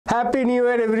Happy New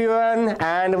Year everyone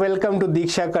and welcome to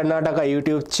Deeksha Karnataka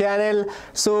YouTube channel.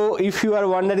 So if you are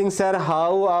wondering, sir,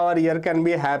 how our year can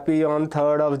be happy on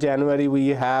 3rd of January, we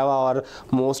have our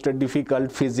most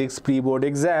difficult physics pre-board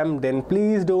exam, then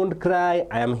please don't cry.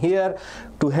 I am here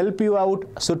to help you out.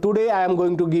 So today I am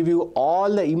going to give you all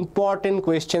the important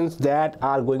questions that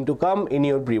are going to come in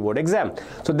your pre-board exam.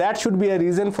 So that should be a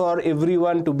reason for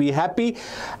everyone to be happy.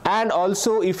 And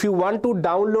also, if you want to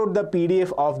download the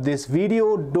PDF of this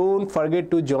video, don't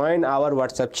forget to join our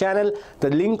WhatsApp channel. The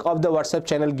link of the WhatsApp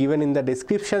channel given in the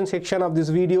description section of this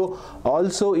video.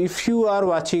 Also, if you are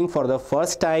watching for the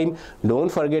first time, don't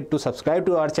forget to subscribe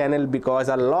to our channel because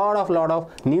a lot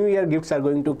of New Year gifts are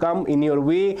going to come in your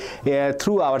way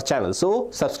through our channel. So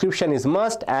subscription is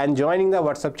must and joining the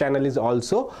WhatsApp channel is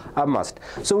also a must.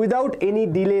 So without any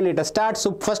delay, let us start.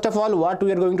 So first of all, what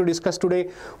we are going to discuss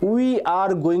today, we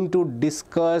are going to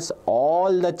discuss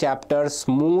all the chapters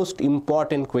most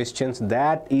important questions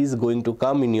that is going to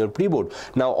come in your pre-board.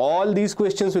 Now all these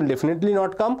questions will definitely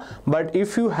not come, but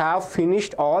if you have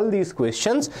finished all these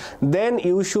questions, then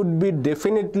you should be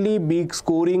definitely be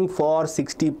scoring for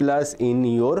 60 plus in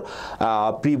your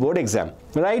pre-board exam.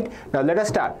 Right, now let us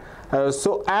start.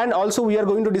 And also we are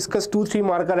going to discuss 2, 3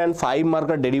 marker and 5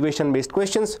 marker derivation based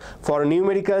questions. For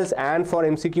numericals and for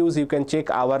MCQs, you can check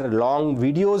our long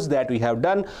videos that we have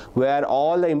done where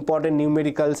all the important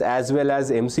numericals as well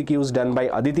as MCQs done by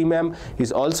Aditi ma'am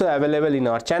is also available in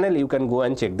our channel. You can go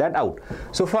and check that out.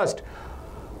 So first,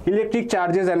 electric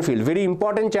charges and field, very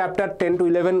important chapter. 10 to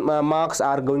 11 marks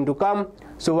are going to come.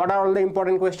 So what are all the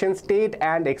important questions? State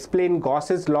and explain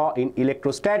Gauss's law in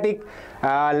electrostatic,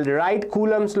 write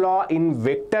Coulomb's law in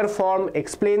vector form,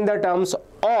 explain the terms,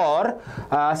 or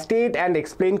state and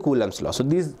explain Coulomb's law. So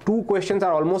these two questions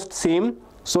are almost same.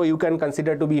 So you can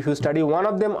consider to be, if you study one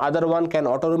of them, other one can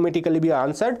automatically be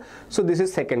answered. So this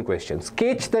is second question.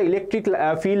 Sketch the electric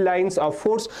field lines of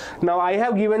force. Now I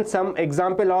have given some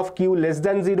example of Q less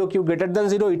than 0, Q greater than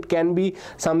 0. It can be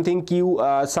something Q,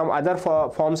 some other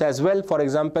forms as well. For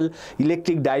example,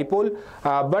 electric dipole.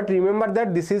 But remember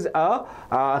that this is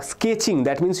a sketching.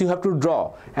 That means you have to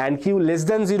draw. And Q less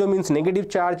than 0 means negative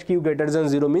charge. Q greater than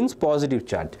 0 means positive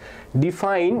charge.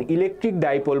 Define electric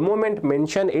dipole moment.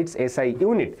 Mention its SI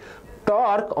unit.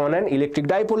 Torque on an electric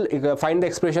dipole, find the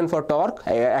expression for torque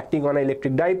acting on an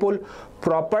electric dipole.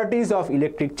 Properties of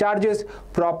electric charges,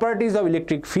 properties of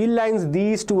electric field lines.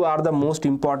 These two are the most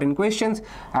important questions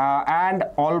and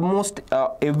almost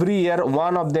every year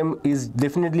one of them is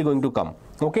definitely going to come.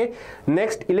 Okay,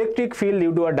 next, electric field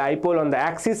due to a dipole on the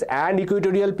axis and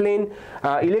equatorial plane,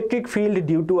 electric field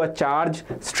due to a charge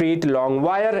straight long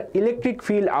wire, electric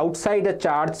field outside a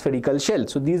charged spherical shell.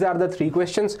 So these are the 3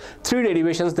 questions, 3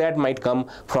 derivations that might come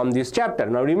from this chapter.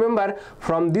 Now remember,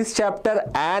 from this chapter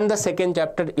and the second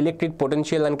chapter, electric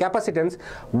potential and capacitance,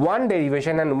 1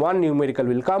 derivation and 1 numerical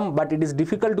will come, but it is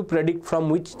difficult to predict from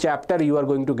which chapter you are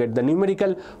going to get the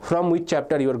numerical, from which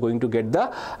chapter you are going to get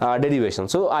the derivation.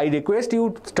 So I request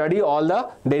you study all the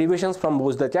derivations from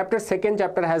both the chapters. Second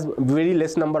chapter has very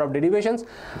less number of derivations.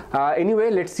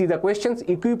 Anyway, let's see the questions.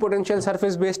 Equipotential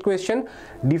surface based question,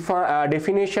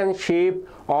 definition, shape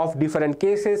of different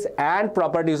cases and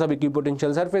properties of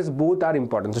equipotential surface, both are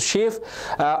important. So shape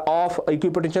of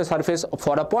equipotential surface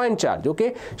for a point charge,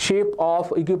 okay, shape of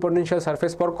equipotential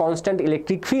surface for constant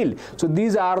electric field. So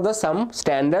these are the some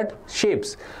standard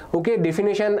shapes. Okay,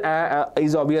 definition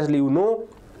is obviously you know.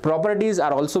 Properties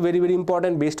are also very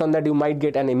important. Based on that you might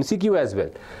get an MCQ as well.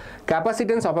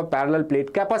 Capacitance of a parallel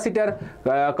plate capacitor,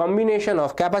 combination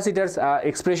of capacitors,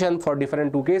 expression for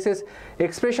different 2 cases,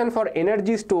 expression for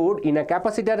energy stored in a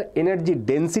capacitor, energy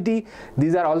density,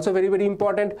 these are also very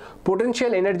important.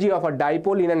 Potential energy of a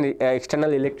dipole in an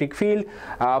external electric field,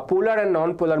 polar and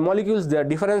non-polar molecules, their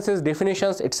differences,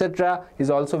 definitions, etc.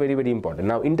 is also very important.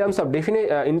 Now in terms of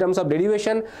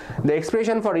derivation, the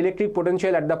expression for electric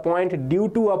potential at the point due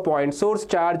to a point source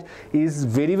charge is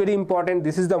very important.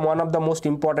 This is the one of the most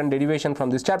important derivation from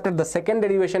this chapter. The second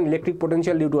derivation, electric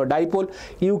potential due to a dipole,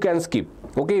 you can skip.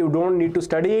 Okay, you don't need to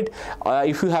study it.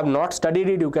 If you have not studied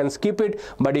it, you can skip it,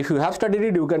 but if you have studied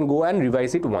it, you can go and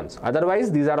revise it once.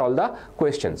 Otherwise, these are all the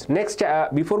questions. Next,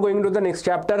 before going to the next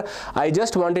chapter, I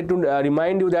just wanted to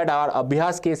remind you that our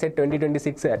ABHYAS KCET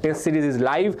 2026 test series is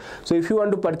live. So if you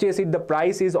want to purchase it, the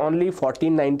price is only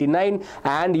 $14.99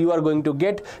 and you are going to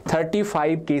get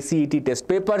 35 KCET test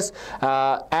papers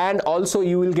and also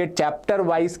you will get chapter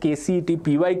wise KCET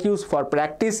PYQs for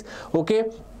practice.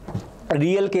 Okay,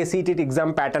 real KCET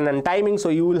exam pattern and timing. So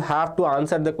you will have to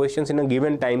answer the questions in a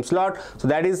given time slot. So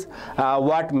that is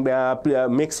what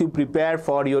makes you prepare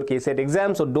for your KCET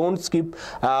exam. So don't skip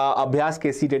ABHYAS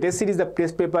KCET test series. The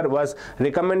test paper was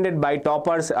recommended by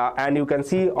toppers, and you can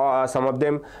see some of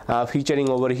them featuring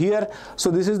over here.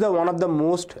 So this is the one of the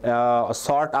most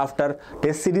sought after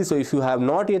test series. So if you have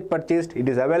not yet purchased, it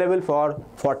is available for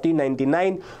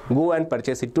 $14.99. Go and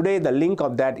purchase it today. The link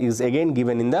of that is again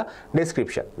given in the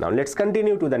description. Now let's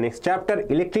continue to the next chapter,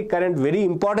 electric current. Very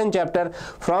important chapter.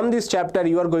 From this chapter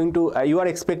you are going to you are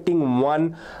expecting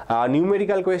one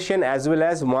numerical question as well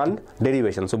as one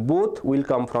derivation. So both will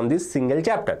come from this single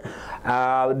chapter.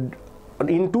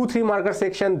 In 2-3 marker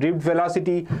section, drift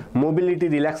velocity, mobility,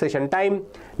 relaxation time,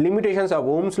 limitations of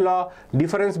Ohm's law,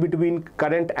 difference between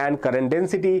current and current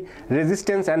density,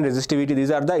 resistance and resistivity. These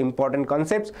are the important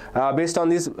concepts. Based on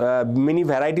this, many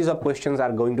varieties of questions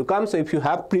are going to come. So if you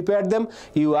have prepared them,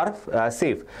 you are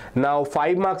safe. Now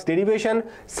 5 marks derivation,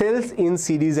 cells in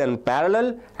series and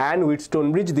parallel, and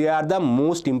Wheatstone bridge. They are the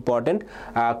most important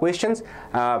questions.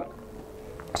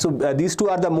 So these two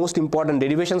are the most important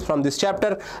derivations from this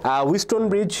chapter. Wheatstone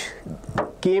bridge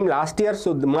came last year,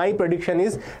 so my prediction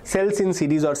is cells in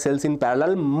series or cells in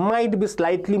parallel might be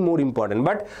slightly more important,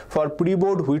 but for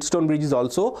pre-board, Wheatstone bridge is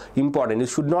also important. You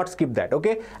should not skip that,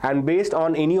 okay? And based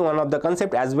on any one of the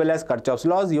concept as well as Kirchhoff's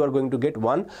laws, you are going to get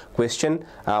one question,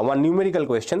 one numerical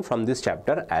question from this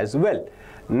chapter as well.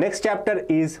 Next chapter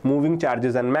is moving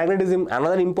charges and magnetism,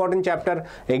 another important chapter.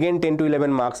 Again 10 to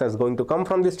 11 marks is going to come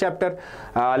from this chapter.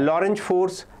 Lorentz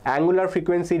force, angular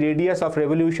frequency, radius of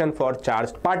revolution for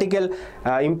charged particle,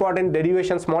 important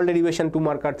derivation, small derivation, 2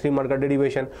 marker, 3 marker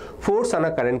derivation, force on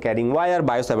a current carrying wire,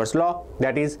 Biot-Savart's law.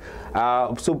 That is,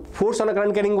 so force on a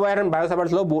current carrying wire and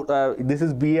Biot-Savart's law, this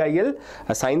is BIL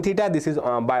sin theta, this is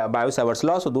Biot-Savart's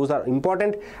law, so those are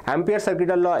important. Ampere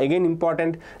circuital law, again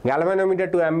important.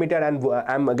 Galvanometer to ammeter and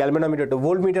galvanometer to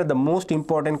voltmeter, the most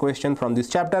important question from this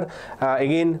chapter.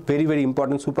 Again very, very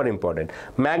important, super important.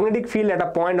 Magnetic field at a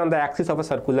point on the axis of a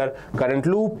circular current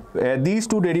loop. These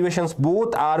two derivations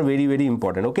both are very, very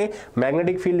important, okay?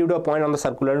 Magnetic field due to a point on the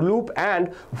circular loop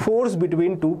and force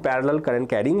between two parallel current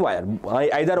carrying wire.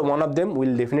 Either one of them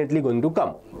will definitely going to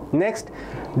come. Next,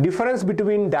 difference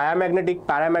between diamagnetic,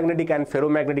 paramagnetic and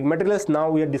ferromagnetic materials. Now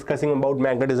we are discussing about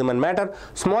magnetism and matter.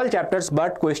 Small chapters,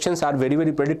 but questions are very,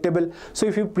 very predictable. So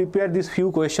if you prepare these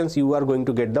few questions, you are going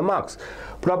to get the marks.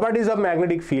 Properties of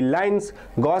magnetic field lines,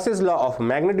 Gauss's law of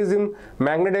magnetism,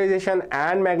 magnetization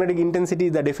and magnetic intensity,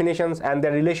 the definitions and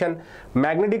their relation,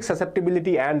 magnetic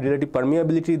susceptibility and relative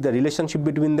permeability, the relationship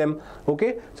between them,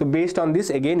 okay? So based on this,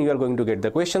 again you are going to get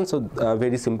the question. So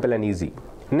very simple and easy.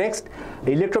 Next,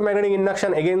 electromagnetic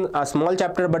induction, again a small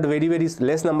chapter, but very, very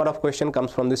less number of question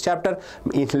comes from this chapter.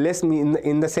 Less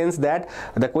in the sense that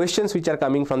the questions which are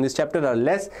coming from this chapter are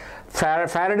less.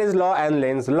 Faraday's law and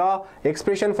Lenz's law,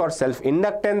 expression for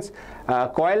self-inductance,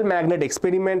 coil magnet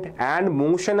experiment and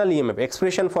motional EMF,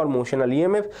 expression for motional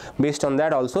EMF. Based on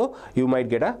that also you might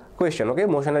get a question, okay?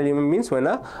 Motional EMF means when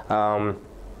a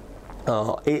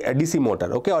DC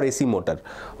motor, okay, or AC motor,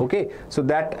 okay? So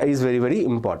that is very, very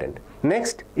important.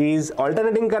 Next is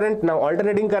alternating current. Now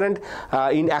alternating current,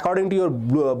 according to your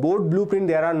board blueprint,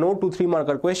 there are no 2-3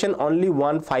 marker question, only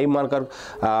one 5 marker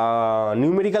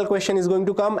numerical question is going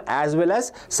to come, as well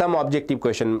as some objective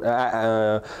question,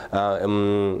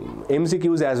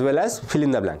 MCQs as well as fill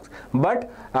in the blanks. But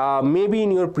maybe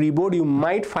in your pre-board you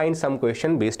might find some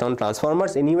question based on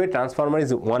transformers. Anyway, transformer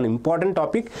is one important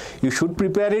topic. You should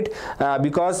prepare it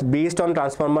because based on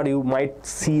transformer you might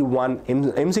see one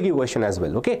MCQ question as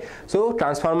well, okay? So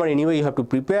transformer anyway you have to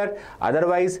prepare.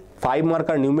 Otherwise 5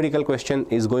 marker numerical question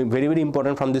is going very, very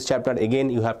important from this chapter. Again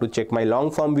you have to check my long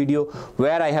form video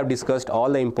where I have discussed all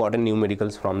the important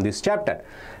numericals from this chapter.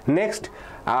 Next,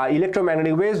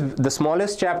 electromagnetic waves, the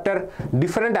smallest chapter,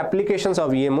 different applications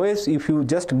of EM waves. If you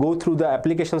just go through the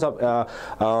applications of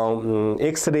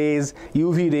X-rays,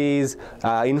 UV rays,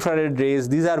 infrared rays,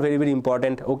 these are very, very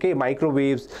important, okay?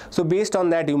 Microwaves. So based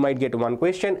on that you might get one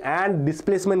question. And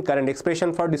displacement current,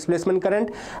 expression for displacement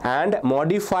current and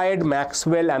modified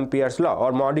Maxwell-Ampere's law,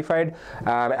 or modified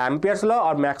Ampere's law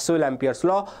or Maxwell-Ampere's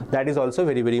law, that is also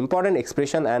very, very important.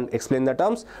 Expression and explain the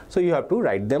terms, so you have to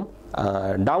write them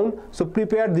down. So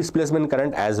prepare displacement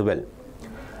current as well.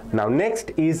 Now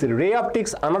next is ray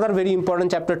optics, another very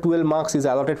important chapter. 12 marks is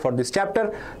allotted for this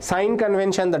chapter. Sign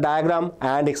convention, the diagram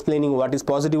and explaining what is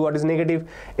positive, what is negative.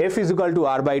 F is equal to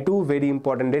R by 2, very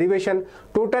important derivation.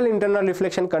 Total internal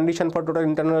reflection, condition for total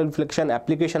internal reflection,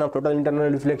 application of total internal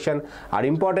reflection are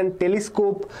important.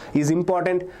 Telescope is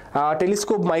important.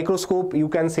 Telescope, microscope, you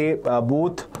can say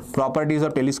both properties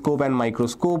of telescope and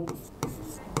microscope.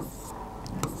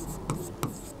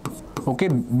 okay,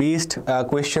 based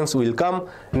questions will come.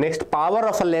 Next, power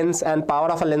of a lens and power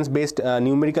of a lens based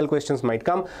numerical questions might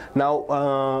come.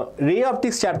 Now ray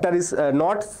optics chapter is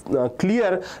not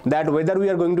clear that whether we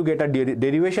are going to get a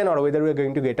derivation or whether we are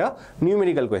going to get a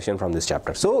numerical question from this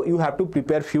chapter. So you have to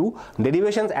prepare few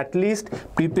derivations, at least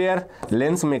prepare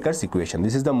lens maker's equation.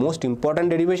 This is the most important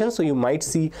derivation, so you might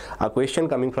see a question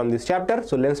coming from this chapter.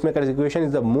 So lens maker's equation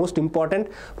is the most important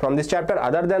from this chapter.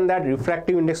 Other than that,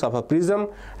 refractive index of a prism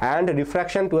and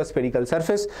refraction to a spherical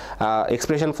surface,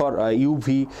 expression for U,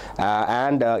 V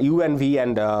and U and V,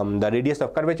 and the radius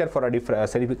of curvature for a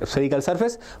spherical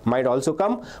surface might also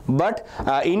come. But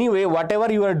anyway,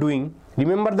 whatever you are doing,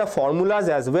 remember the formulas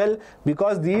as well,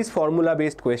 because these formula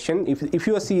based question, if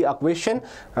you see a question,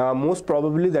 most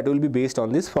probably that will be based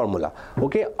on this formula.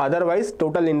 Okay, otherwise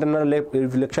total internal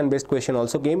reflection based question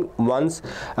also came once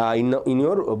in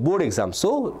your board exam,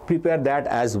 so prepare that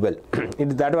as well.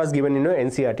 That was given in your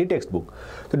NCERT textbook.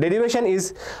 So derivation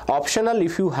is optional.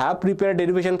 If you have prepared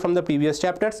derivation from the previous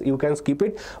chapters, you can skip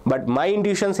it, but my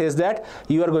intuition says that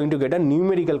you are going to get a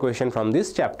numerical question from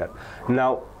this chapter.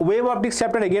 Now wave optics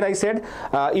chapter, again I said,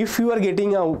 if you are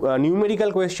getting a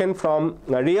numerical question from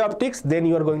ray optics, then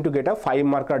you are going to get a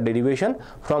 5-marker derivation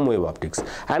from wave optics,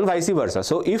 and vice versa.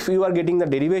 So if you are getting the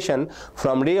derivation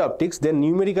from ray optics, then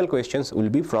numerical questions will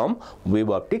be from wave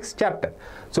optics chapter.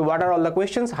 So what are all the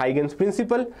questions? Huygens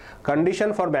principle,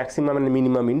 condition for maximum and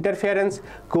minimum interference,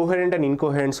 coherent and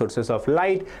incoherent sources of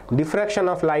light, diffraction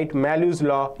of light, Malus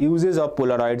law, uses of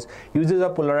Polaroids. Uses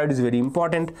of Polaroid is very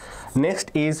important.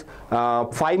 Next is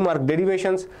 5-mark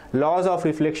derivations, laws of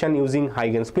reflection using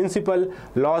Huygens principle,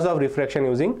 laws of refraction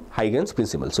using Huygens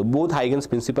principle. So both Huygens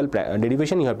principle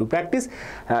derivation you have to practice.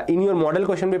 In your model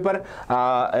question paper,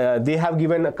 they have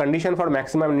given a condition for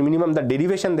maximum and minimum, the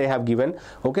derivation they have given.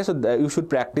 Okay, so you should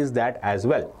practice that as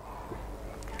well.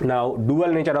 Now dual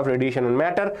nature of radiation and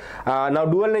matter. Now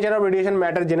dual nature of radiation and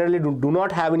matter generally do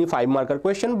not have any 5-marker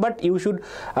question, but you should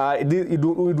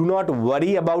do not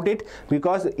worry about it,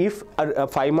 because if a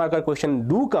 5-marker question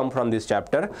do come from this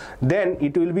chapter, then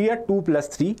it will be a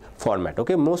 2+3 format.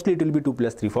 Okay, mostly it will be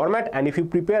 2+3 format, and if you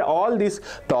prepare all these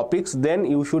topics, then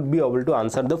you should be able to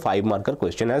answer the 5-marker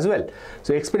question as well.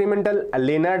 So experimental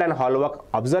Leonard and Hallwalk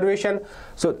observation.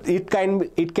 So it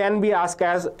can be asked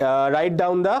as write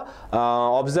down the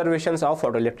observations of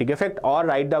photoelectric effect, or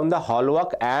write down the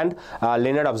Hallwalk and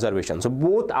Leonard observation. So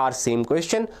both are same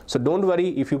question, so don't worry.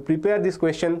 If you prepare this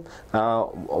question,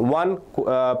 one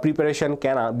preparation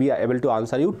can be able to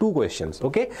answer you 2 questions.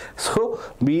 Okay, so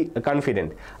be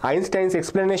confident. Einstein's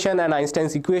explanation and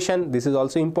Einstein's equation, this is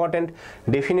also important.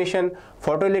 Definition,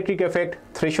 photoelectric effect,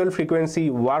 threshold frequency,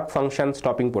 work function,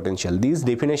 stopping potential. These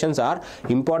definitions are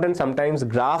important. Sometimes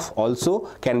graph also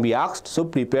can be asked, so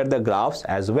prepare the graphs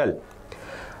as well.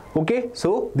 Okay,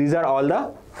 so these are all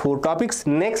the 4 topics.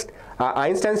 Next,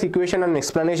 Einstein's equation and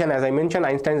explanation. As I mentioned,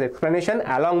 Einstein's explanation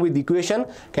along with equation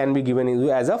can be given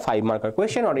as a 5-marker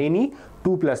question, or any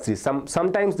 2+3.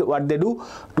 Sometimes what they do,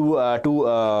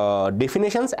 two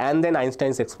definitions and then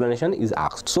Einstein's explanation is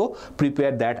asked. So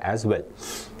prepare that as well.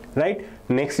 Right.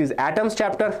 Next is atoms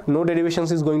chapter. No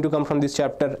derivations is going to come from this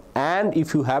chapter, and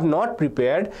if you have not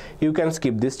prepared, you can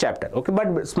skip this chapter. Okay,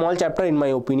 but small chapter, in my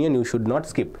opinion, you should not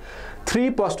skip.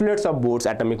 3 postulates of Bohr's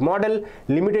atomic model,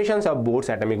 limitations of Bohr's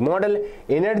atomic model,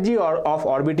 energy of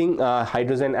orbiting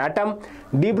hydrogen atom,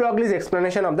 de Broglie's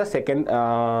explanation of the second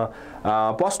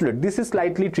postulate. This is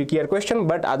slightly trickier question,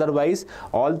 but otherwise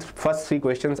all first 3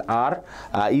 questions are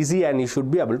easy and you should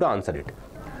be able to answer it.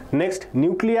 Next,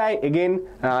 nuclei. Again,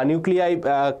 nuclei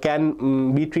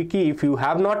can be tricky. If you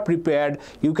have not prepared,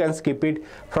 you can skip it.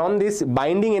 From this,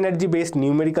 binding energy based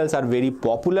numericals are very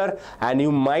popular, and you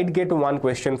might get 1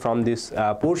 question from this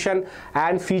portion.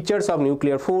 And features of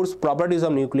nuclear force, properties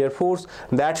of nuclear force,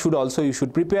 that should also you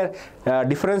should prepare.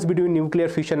 Difference between nuclear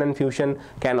fission and fusion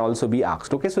can also be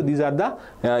asked. Okay, so these are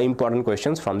the important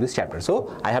questions from this chapter.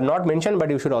 So I have not mentioned, but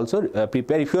you should also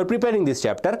prepare. If you are preparing this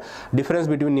chapter, difference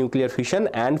between nuclear fission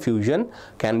and fusion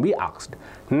can be asked.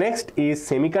 Next is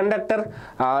semiconductor.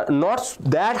 Not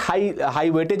that high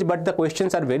weightage, but the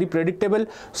questions are very predictable,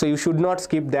 so you should not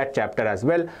skip that chapter as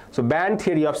well. So band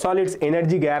theory of solids,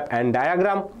 energy gap and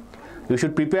diagram, you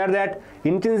should prepare that.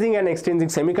 Intrinsic and extrinsic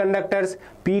semiconductors,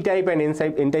 p-type and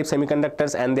n-type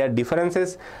semiconductors and their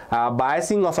differences,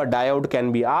 biasing of a diode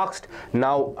can be asked.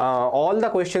 Now all the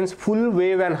questions, full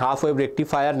wave and half wave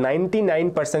rectifier,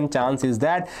 99% chance is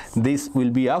that this will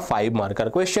be a 5-marker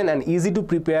question, and easy to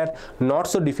prepare, not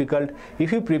so difficult.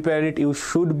 If you prepare it, you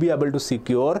should be able to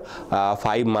secure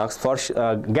 5 marks for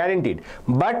guaranteed.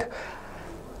 But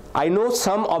I know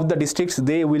some of the districts,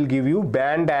 they will give you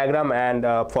band diagram and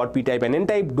for p-type and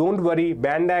n-type. Don't worry,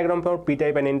 band diagram for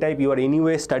p-type and n-type, you are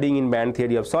anyway studying in band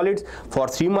theory of solids for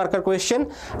 3-marker question.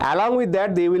 Along with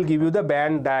that, they will give you the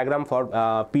band diagram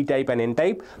for p-type and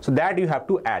n-type, so that you have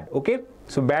to add. Okay,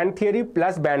 so band theory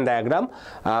plus band diagram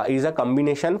is a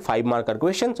combination 5-marker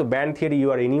question. So band theory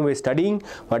you are anyway studying.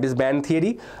 What is band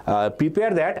theory?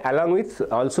 Prepare that, along with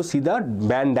also see the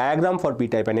band diagram for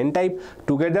p-type and n-type.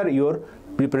 Together your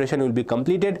preparation will be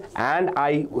completed, and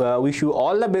I wish you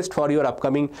all the best for your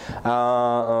upcoming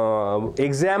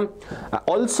exam.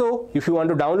 Also, if you want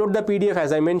to download the PDF,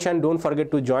 as I mentioned, don't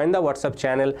forget to join the WhatsApp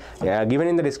channel given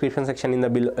in the description section in the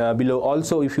below.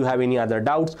 Also, if you have any other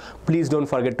doubts, please don't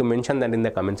forget to mention that in the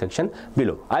comment section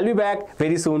below. I'll be back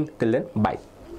very soon. Till then, bye.